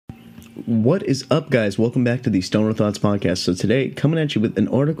What is up, guys? Welcome back to the Stoner Thoughts podcast. So today, coming at you with an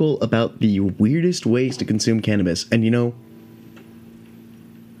article about the weirdest ways to consume cannabis. And you know,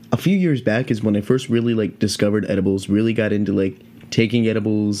 a few years back is when I first really discovered edibles, really got into taking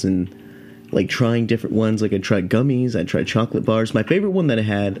edibles and trying different ones. I tried gummies, I tried chocolate bars. My favorite one that I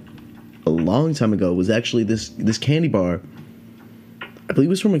had a long time ago was actually this candy bar. I believe it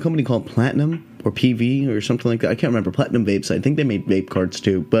was from a company called Platinum or PV or something like that. I can't remember. Platinum Vapes. I think they made vape carts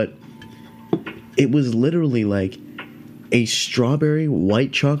too, but it was literally like a strawberry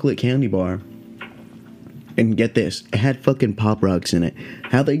white chocolate candy bar. And get this, it had fucking Pop Rocks in it.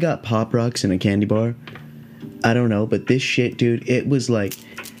 How they got Pop Rocks in a candy bar, I don't know, but this shit, dude, it was I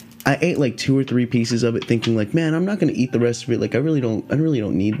ate 2 or 3 pieces of it thinking man, I'm not going to eat the rest of it. I really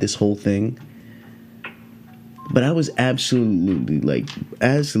don't need this whole thing. But I was absolutely,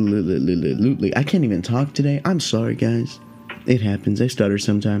 I can't even talk today. I'm sorry, guys. It happens. I stutter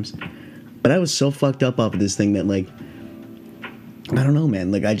sometimes. But I was so fucked up off of this thing that, I don't know,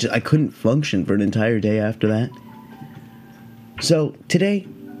 man. I couldn't function for an entire day after that. So, today,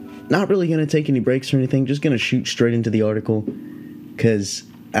 not really going to take any breaks or anything. Just going to shoot straight into the article. Because,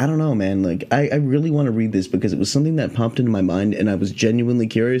 I don't know, man. I really want to read this because it was something that popped into my mind and I was genuinely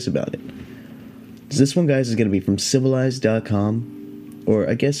curious about it. So this one, guys, is going to be from Civilized.com, or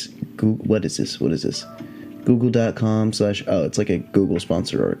I guess, Google, what is this? Google.com / it's like a Google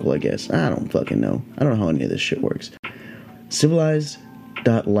sponsored article, I guess. I don't fucking know. I don't know how any of this shit works.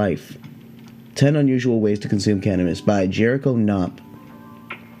 Civilized.life. 10 Unusual Ways to Consume Cannabis by Jericho Knopp.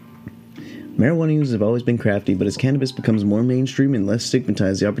 Marijuana users have always been crafty, but as cannabis becomes more mainstream and less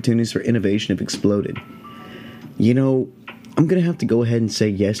stigmatized, the opportunities for innovation have exploded. You know, I'm going to have to go ahead and say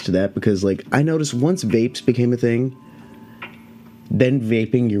yes to that because, I noticed once vapes became a thing, then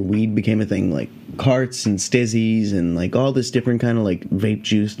vaping your weed became a thing, carts and stizzies and, all this different kind of, vape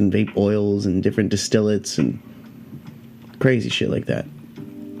juice and vape oils and different distillates and crazy shit like that.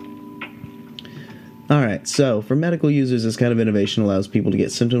 Alright, so, for medical users, this kind of innovation allows people to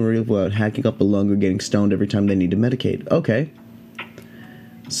get symptom relief without hacking up a lung or getting stoned every time they need to medicate. Okay.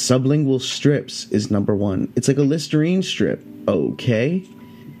 Sublingual strips is number 1. It's like a Listerine strip. Okay.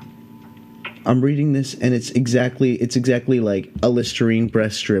 I'm reading this and it's exactly like a Listerine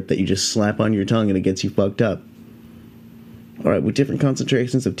breast strip that you just slap on your tongue and it gets you fucked up. Alright, with different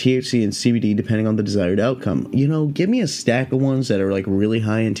concentrations of THC and CBD depending on the desired outcome. You know, give me a stack of ones that are really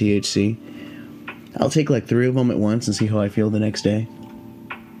high in THC. I'll take 3 of them at once and see how I feel the next day.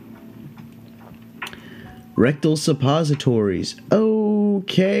 Rectal suppositories.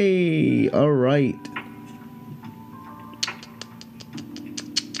 Okay, alright.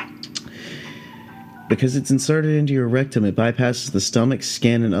 Because it's inserted into your rectum, it bypasses the stomach,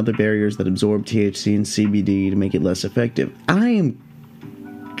 skin, and other barriers that absorb THC and CBD to make it less effective. I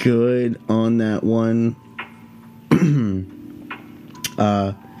am good on that one.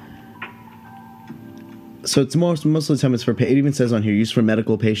 So it's most of the time it's for, it even says on here, used for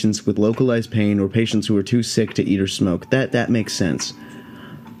medical patients with localized pain or patients who are too sick to eat or smoke. That makes sense.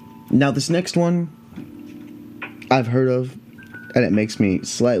 Now this next one, I've heard of, and it makes me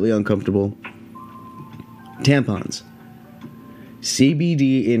slightly uncomfortable. Tampons.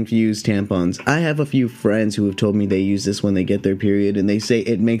 CBD-infused tampons. I have a few friends who have told me they use this when they get their period, and they say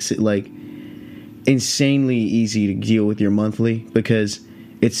it makes it, insanely easy to deal with your monthly, because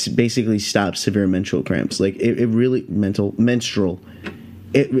it's basically stops severe menstrual cramps. It really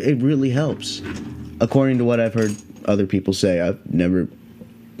really helps. According to what I've heard other people say. I've never,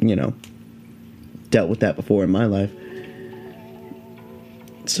 dealt with that before in my life.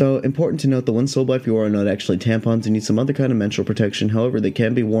 So, important to note, the ones sold by Fiora are not actually tampons and need some other kind of menstrual protection. However, they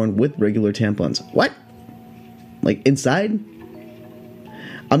can be worn with regular tampons. What? Inside?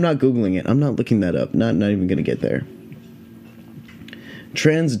 I'm not Googling it. I'm not looking that up. Not even gonna get there.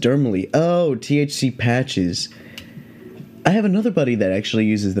 Transdermally. Oh, THC patches. I have another buddy that actually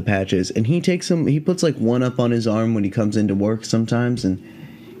uses the patches, and he takes them, he puts one up on his arm when he comes into work sometimes, and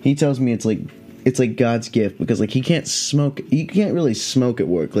he tells me it's like God's gift, because he can't smoke, you can't really smoke at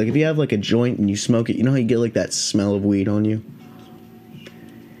work. If you have a joint and you smoke it, you know how you get that smell of weed on you?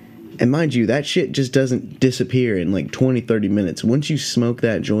 And mind you, that shit just doesn't disappear in 20-30 minutes. Once you smoke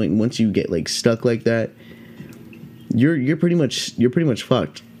that joint, once you get stuck like that, you're pretty much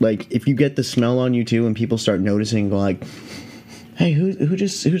fucked. If you get the smell on you too, and people start noticing, hey, who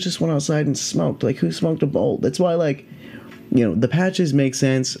just went outside and smoked? Who smoked a bowl? That's why the patches make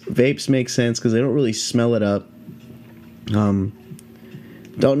sense, vapes make sense because they don't really smell it up. Don't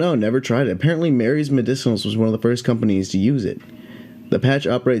know, never tried it. Apparently Mary's Medicinals was one of the first companies to use it. The patch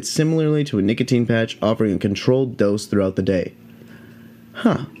operates similarly to a nicotine patch, offering a controlled dose throughout the day.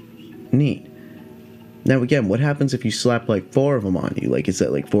 Huh. Neat. Now again, what happens if you slap like 4 of them on you? Like, is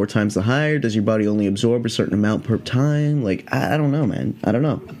that like 4 times the higher? Does your body only absorb a certain amount per time? Like, I don't know, man. I don't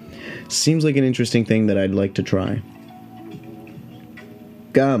know. Seems like an interesting thing that I'd like to try.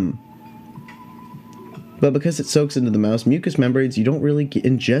 Gum. But because it soaks into the mouth's mucous membranes, you don't really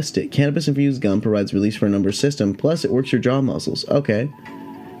ingest it. Cannabis-infused gum provides release for a number system, plus it works your jaw muscles. Okay.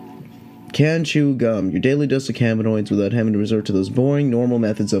 Can chew gum, your daily dose of cannabinoids without having to resort to those boring, normal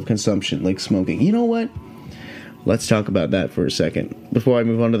methods of consumption, like smoking. You know what? Let's talk about that for a second, before I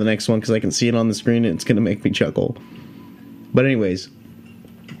move on to the next one, because I can see it on the screen and it's going to make me chuckle. But anyways,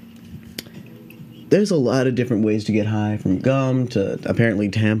 there's a lot of different ways to get high, from gum to apparently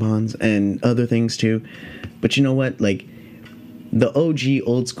tampons and other things too. But you know what? Like, the OG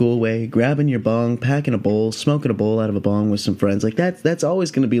old school way, grabbing your bong, packing a bowl, smoking a bowl out of a bong with some friends, like that's always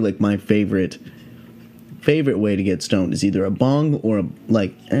going to be like my favorite way to get stoned, is either a bong or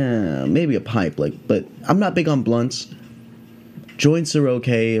maybe a pipe. Like, but I'm not big on blunts. Joints are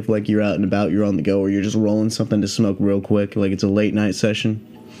okay if like you're out and about, you're on the go, or you're just rolling something to smoke real quick, like it's a late night session.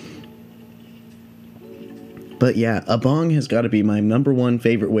 But yeah, a bong has got to be my number one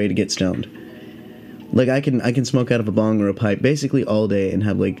favorite way to get stoned. Like, I can smoke out of a bong or a pipe basically all day and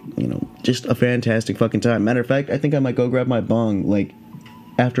have, like, you know, just a fantastic fucking time. Matter of fact, I think I might go grab my bong, like,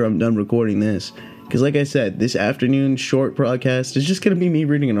 after I'm done recording this. Because, like I said, this afternoon short broadcast is just going to be me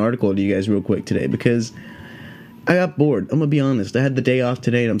reading an article to you guys real quick today. Because I got bored. I'm going to be honest. I had the day off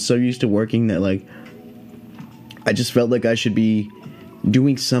today and I'm so used to working that, like, I just felt like I should be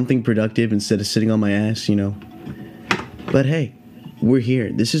doing something productive instead of sitting on my ass, you know. But hey, we're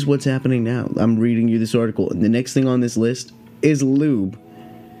here. This is what's happening now. I'm reading you this article, and the next thing on this list is lube.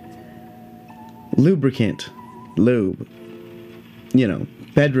 Lubricant. Lube. You know,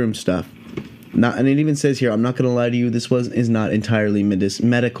 bedroom stuff. And it even says here, I'm not going to lie to you, this is not entirely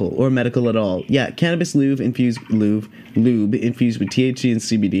medical or medical at all. Yeah, cannabis lube infused with THC and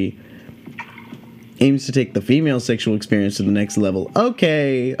CBD aims to take the female sexual experience to the next level.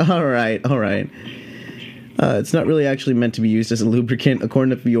 Okay, all right. It's not really actually meant to be used as a lubricant.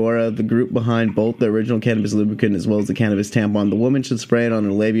 According to Fiora, the group behind both the original cannabis lubricant as well as the cannabis tampon, the woman should spray it on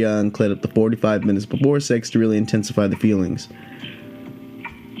her labia and clit up to 45 minutes before sex to really intensify the feelings.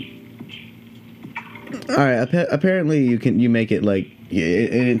 Alright, apparently you make it like,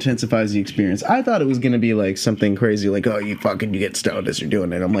 it intensifies the experience. I thought it was going to be like something crazy, like, oh, you get stoned as you're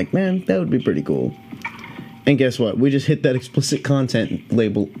doing it. I'm like, man, that would be pretty cool. And guess what? We just hit that explicit content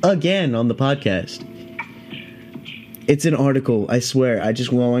label again on the podcast. It's an article, I swear. I just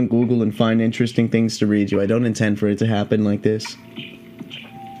go on Google and find interesting things to read you. I don't intend for it to happen like this.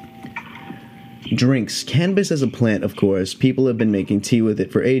 Drinks. Cannabis as a plant, of course. People have been making tea with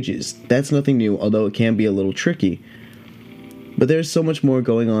it for ages. That's nothing new, although it can be a little tricky. But there's so much more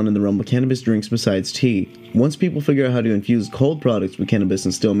going on in the realm of cannabis drinks besides tea. Once people figure out how to infuse cold products with cannabis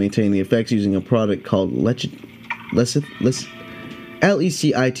and still maintain the effects using a product called lecithin,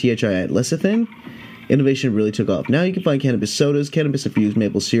 innovation really took off. Now you can find cannabis sodas, cannabis-infused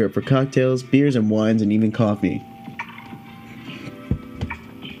maple syrup for cocktails, beers and wines, and even coffee.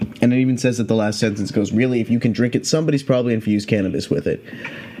 And it even says that the last sentence goes, really, if you can drink it, somebody's probably infused cannabis with it.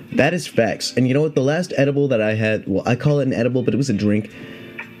 That is facts. And you know what? The last edible that I had, well, I call it an edible, but it was a drink,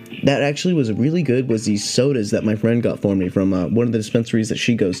 that actually was really good, was these sodas that my friend got for me from one of the dispensaries that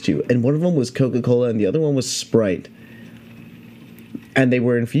she goes to. And one of them was Coca-Cola and the other one was Sprite. And they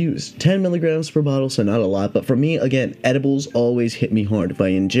were infused. 10 milligrams per bottle, so not a lot. But for me, again, edibles always hit me hard. If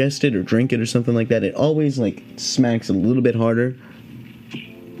I ingest it or drink it or something like that, it always, like, smacks a little bit harder.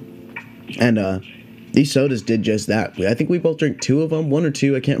 And, these sodas did just that. I think we both drank 2 of them. 1 or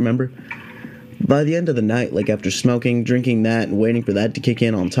 2, I can't remember. By the end of the night, like, after smoking, drinking that, and waiting for that to kick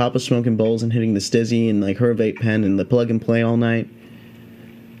in on top of smoking bowls and hitting the Stizzy and, like, her vape pen and the plug and play all night.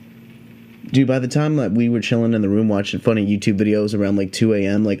 Dude, by the time that we were chilling in the room watching funny YouTube videos around like 2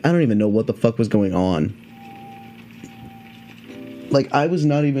 a.m., like, I don't even know what the fuck was going on. Like, I was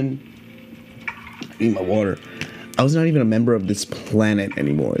not even... I need my water. I was not even a member of this planet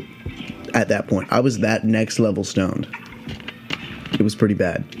anymore at that point. I was that next level stoned. It was pretty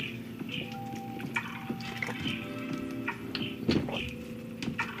bad.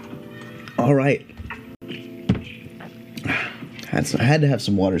 Alright. I had to have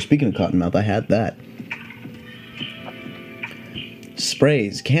some water. Speaking of Cottonmouth, I had that.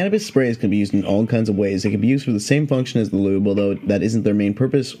 Sprays. Cannabis sprays can be used in all kinds of ways. They can be used for the same function as the lube, although that isn't their main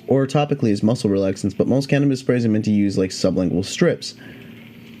purpose, or topically as muscle relaxants, but most cannabis sprays are meant to use like sublingual strips.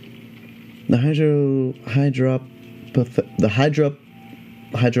 The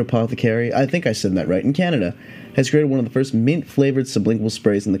hydropothecary, I think I said that right, in Canada, has created one of the first mint-flavored sublingual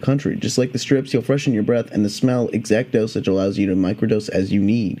sprays in the country. Just like the strips, you'll freshen your breath, and the smell exact dosage allows you to microdose as you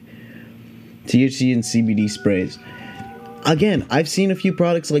need. THC and CBD sprays. Again, I've seen a few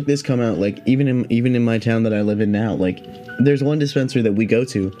products like this come out, like even in my town that I live in now. Like, there's one dispensary that we go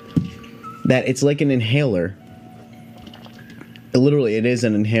to that it's like an inhaler. Literally, it is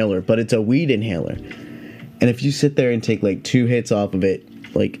an inhaler, but it's a weed inhaler. And if you sit there and take like 2 hits off of it,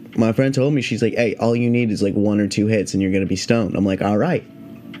 like my friend told me, she's like, hey, all you need is like 1 or 2 hits and you're gonna be stoned. I'm like, all right,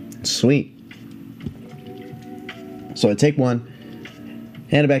 sweet. So I take one,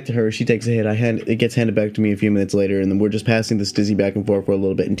 hand it back to her. She takes a hit. It gets handed back to me a few minutes later, and then we're just passing this dizzy back and forth for a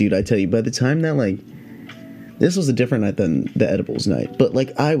little bit. And dude, I tell you, by the time that like, this was a different night than the edibles night, but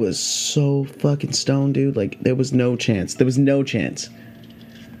like I was so fucking stoned, dude. Like there was no chance. There was no chance.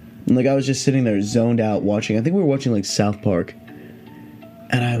 And like I was just sitting there zoned out watching. I think we were watching like South Park,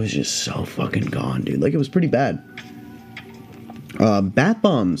 and I was just so fucking gone, dude. Like it was pretty bad. Bath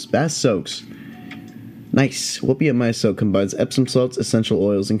bombs, bath soaks. Nice. Whoopi and My Soak combines Epsom salts, essential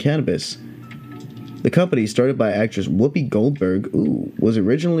oils, and cannabis. The company, started by actress Whoopi Goldberg, was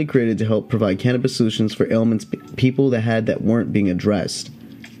originally created to help provide cannabis solutions for ailments people that weren't being addressed.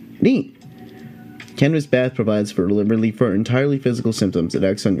 Neat. Cannabis bath provides for relief for entirely physical symptoms. It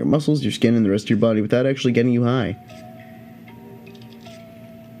acts on your muscles, your skin, and the rest of your body without actually getting you high.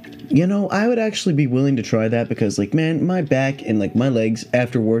 You know, I would actually be willing to try that because, like, man, my back and, like, my legs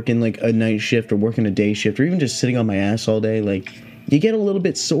after working, like, a night shift or working a day shift or even just sitting on my ass all day, like, you get a little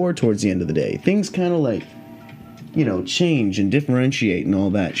bit sore towards the end of the day. Things kind of, like, you know, change and differentiate and all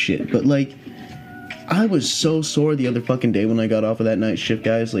that shit. But, like, I was so sore the other fucking day when I got off of that night shift,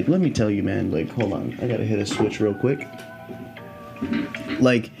 guys. Like, let me tell you, man. Like, hold on. I gotta hit a switch real quick.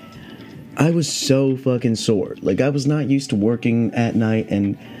 Like, I was so fucking sore. Like, I was not used to working at night,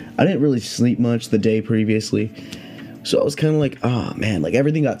 and I didn't really sleep much the day previously. So I was kind of like, oh man, like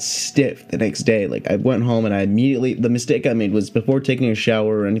everything got stiff the next day. Like I went home and the mistake I made was before taking a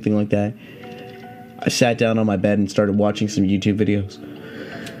shower or anything like that, I sat down on my bed and started watching some YouTube videos.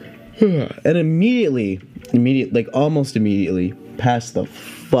 And immediately, like almost immediately, passed the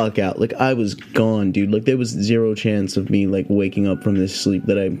fuck out. Like I was gone, dude. Like there was zero chance of me like waking up from this sleep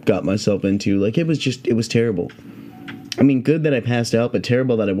that I got myself into. Like it was terrible. I mean, good that I passed out, but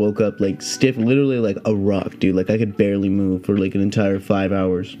terrible that I woke up, like, stiff, literally like a rock, dude. Like, I could barely move for, like, an entire 5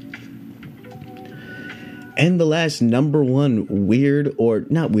 hours. And the last number one weird, or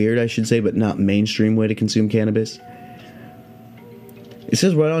not weird, I should say, but not mainstream way to consume cannabis. It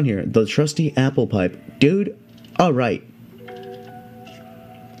says right on here, the trusty apple pipe. Dude, alright.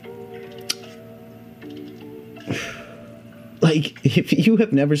 Like, if you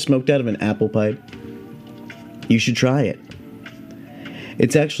have never smoked out of an apple pipe, you should try it.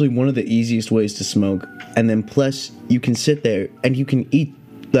 It's actually one of the easiest ways to smoke. And then plus, you can sit there and you can eat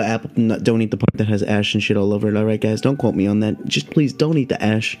the apple. Don't eat the part that has ash and shit all over it. Alright, guys? Don't quote me on that. Just please don't eat the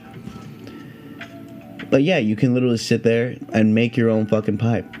ash. But yeah, you can literally sit there and make your own fucking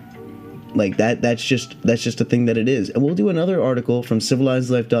pipe. Like that's just a thing that it is. And we'll do another article from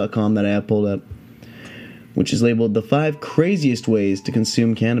civilizedlife.com that I have pulled up, which is labeled The 5 Craziest Ways to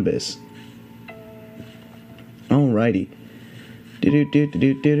Consume Cannabis. Alrighty.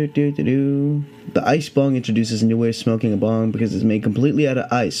 The ice bong introduces a new way of smoking a bong because it's made completely out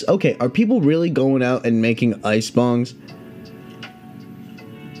of ice. Okay, are people really going out and making ice bongs?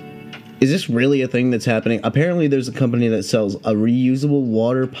 Is this really a thing that's happening? Apparently there's a company that sells a reusable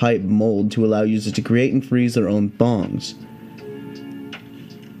water pipe mold to allow users to create and freeze their own bongs.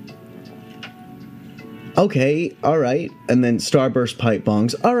 Okay, alright. And then Starburst pipe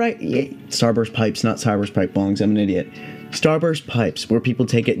bongs. Alright, yeah. Starburst pipes, not Starburst pipe bongs. I'm an idiot. Starburst pipes, where people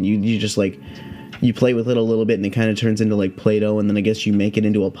take it and you just like, you play with it a little bit and it kind of turns into like Play-Doh, and then I guess you make it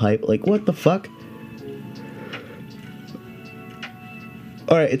into a pipe. Like, what the fuck?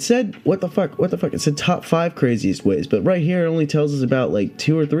 Alright, it said, what the fuck? It said top 5 craziest ways, but right here it only tells us about like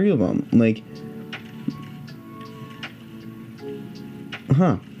 2 or 3 of them. Like,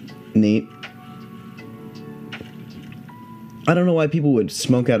 neat. I don't know why people would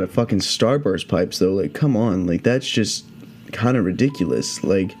smoke out of fucking Starburst pipes, though. Like, come on. Like, that's just kind of ridiculous.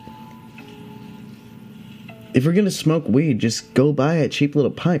 Like, if you're gonna smoke weed, just go buy a cheap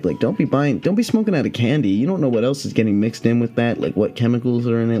little pipe. Like, don't be smoking out of candy. You don't know what else is getting mixed in with that. Like, what chemicals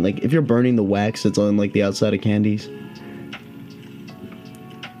are in it. Like, if you're burning the wax that's on, like, the outside of candies,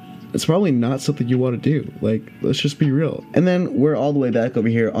 it's probably not something you want to do. Like, let's just be real. And then we're all the way back over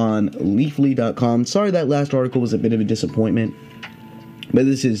here on Leafly.com. Sorry that last article was a bit of a disappointment, but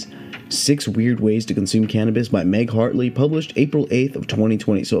this is 6 Weird Ways to Consume Cannabis by Meg Hartley, published April 8th of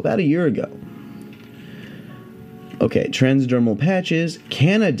 2020, so about a year ago. Okay, transdermal patches,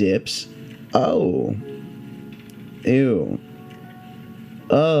 canna dips. Oh. Ew.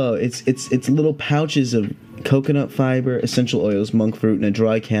 Oh, it's little pouches of coconut fiber, essential oils, monk fruit, and a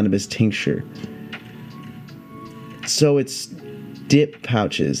dry cannabis tincture. So it's dip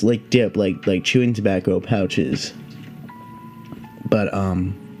pouches, like dip, like chewing tobacco pouches. But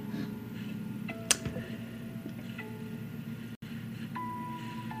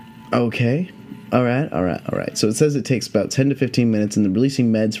okay. All right. So it says it takes about 10 to 15 minutes, and the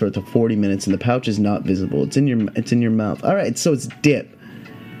releasing meds for up to 40 minutes, and the pouch is not visible. It's in your mouth. All right, so it's dip.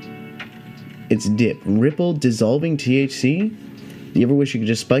 It's dip. Ripple dissolving THC? You ever wish you could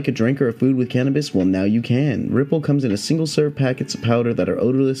just spike a drink or a food with cannabis? Well, now you can. Ripple comes in a single-serve packets of powder that are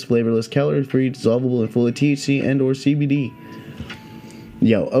odorless, flavorless, calorie-free, dissolvable, and full of THC and or CBD.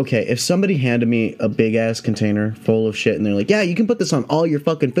 Yo, okay, if somebody handed me a big-ass container full of shit and they're like, yeah, you can put this on all your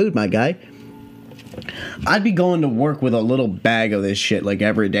fucking food, my guy, I'd be going to work with a little bag of this shit, like,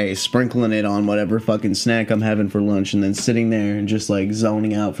 every day, sprinkling it on whatever fucking snack I'm having for lunch, and then sitting there and just, like,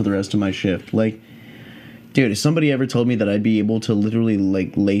 zoning out for the rest of my shift. Like, dude, if somebody ever told me that I'd be able to literally,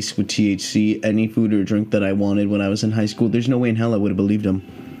 like, lace with THC any food or drink that I wanted when I was in high school, there's no way in hell I would have believed them.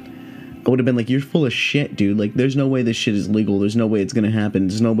 I would have been like, you're full of shit, dude. Like, there's no way this shit is legal. There's no way it's gonna happen.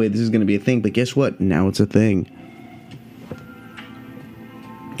 There's no way this is gonna be a thing. But guess what? Now it's a thing.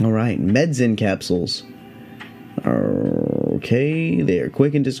 Alright, Medzin capsules. Okay, they are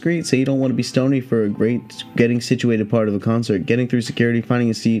quick and discreet, so you don't want to be stony for a great getting situated part of a concert, getting through security, finding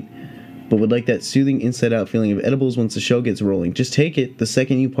a seat, but would like that soothing inside-out feeling of edibles once the show gets rolling. Just take it the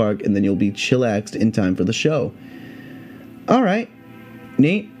second you park, and then you'll be chillaxed in time for the show. Alright,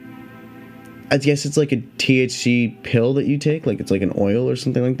 neat. I guess it's like a THC pill that you take, like it's like an oil or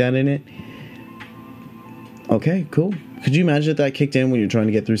something like that in it. Okay, cool. Could you imagine if that kicked in when you're trying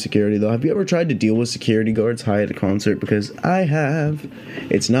to get through security, though? Have you ever tried to deal with security guards high at a concert? Because I have.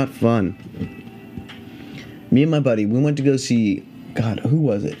 It's not fun. Me and my buddy, we went to go see... God, who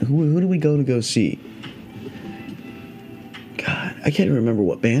was it? Who did we go to see? God, I can't even remember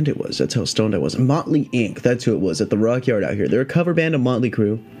what band it was. That's how stoned I was. Motley Inc. That's who it was, at the Rock Yard out here. They're a cover band of Motley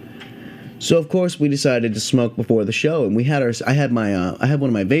Crue. So, of course, we decided to smoke before the show. And we had I had one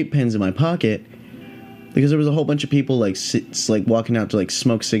of my vape pens in my pocket, because there was a whole bunch of people like walking out to like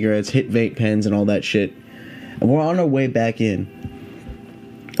smoke cigarettes, hit vape pens, and all that shit. And we're on our way back in,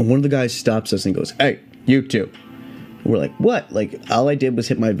 and one of the guys stops us and goes, "Hey, you two." And we're like, "What?" Like, all I did was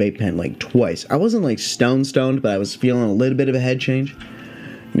hit my vape pen like twice. I wasn't like stoned, but I was feeling a little bit of a head change.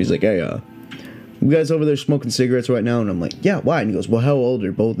 And he's like, "Hey, you guys over there smoking cigarettes right now?" And I'm like, "Yeah, why?" And he goes, "Well, how old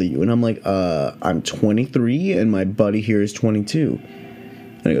are both of you?" And I'm like, I'm 23, and my buddy here is 22.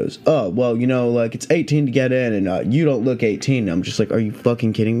 And he goes, "Oh, well, you know, like, it's 18 to get in, and you don't look 18. And I'm just like, "Are you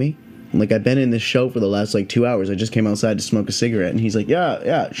fucking kidding me?" I'm like, "I've been in this show for the last, like, 2 hours. I just came outside to smoke a cigarette." And he's like,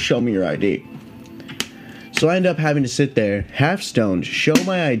 yeah, show me your ID. So I end up having to sit there, half stoned, show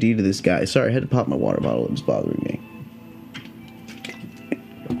my ID to this guy. Sorry, I had to pop my water bottle. It was bothering me.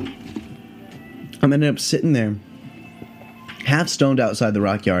 I'm ended up sitting there, half stoned outside the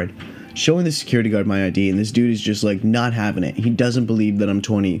Rock Yard, showing the security guard my ID, and this dude is just, like, not having it. He doesn't believe that I'm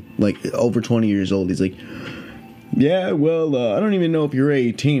 20, like, over 20 years old. He's like, "Yeah, well, I don't even know if you're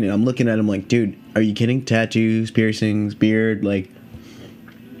 18. And I'm looking at him like, "Dude, are you kidding? Tattoos, piercings, beard, like..."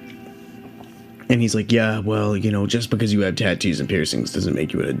 And he's like, "Yeah, well, you know, just because you have tattoos and piercings doesn't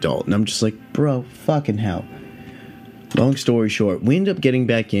make you an adult." And I'm just like, bro, fucking hell. Long story short, we ended up getting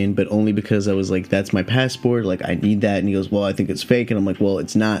back in, but only because I was like, "That's my passport, like, I need that." And he goes, "Well, I think it's fake." And I'm like, "Well,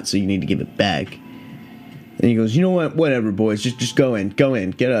 it's not, so you need to give it back." And he goes, "You know what, whatever, boys, just go in,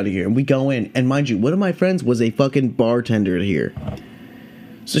 get out of here." And we go in, and mind you, one of my friends was a fucking bartender here.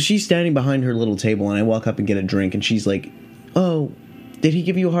 So she's standing behind her little table, and I walk up and get a drink, and she's like, "Oh, did he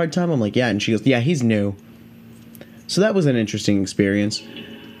give you a hard time?" I'm like, "Yeah." And she goes, "Yeah, he's new." So that was an interesting experience.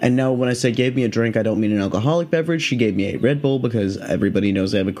 And now when I say gave me a drink, I don't mean an alcoholic beverage. She gave me a Red Bull because everybody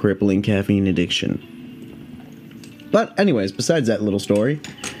knows I have a crippling caffeine addiction. But anyways, besides that little story,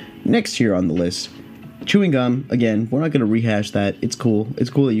 next here on the list, chewing gum. Again, we're not going to rehash that. It's cool.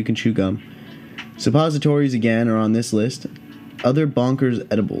 It's cool that you can chew gum. Suppositories, again, are on this list. Other bonkers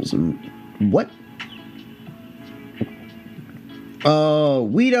edibles. What? Oh,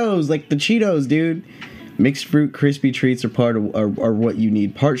 Weedos, like the Cheetos, dude. Mixed fruit crispy treats are what you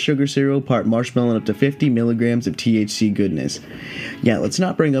need. Part sugar cereal, part marshmallow, and up to 50 milligrams of THC goodness. Yeah, let's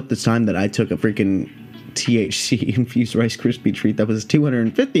not bring up this time that I took a freaking THC infused Rice Krispie treat that was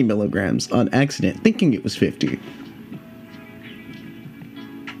 250 milligrams on accident, thinking it was 50.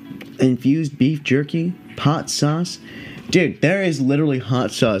 Infused beef jerky, pot sauce, Dude, there is literally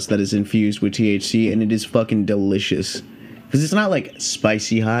hot sauce that is infused with THC, and it is fucking delicious. Because it's not like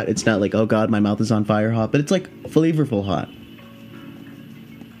spicy hot. It's not like, oh god, my mouth is on fire hot. But it's like flavorful hot.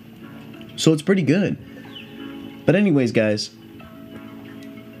 So it's pretty good. But anyways, guys,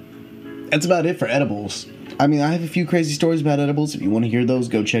 that's about it for edibles. I mean, I have a few crazy stories about edibles. If you want to hear those,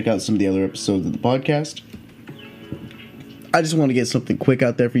 go check out some of the other episodes of the podcast. I just want to get something quick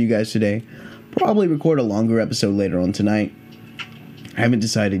out there for you guys today. Probably record a longer episode later on tonight. I haven't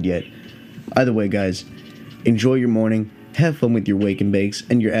decided yet. Either way, guys, enjoy your morning, have fun with your wake and bakes,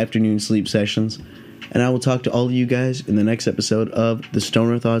 and your afternoon sleep sessions. And I will talk to all of you guys in the next episode of the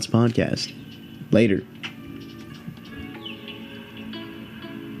Stoner Thoughts Podcast. Later.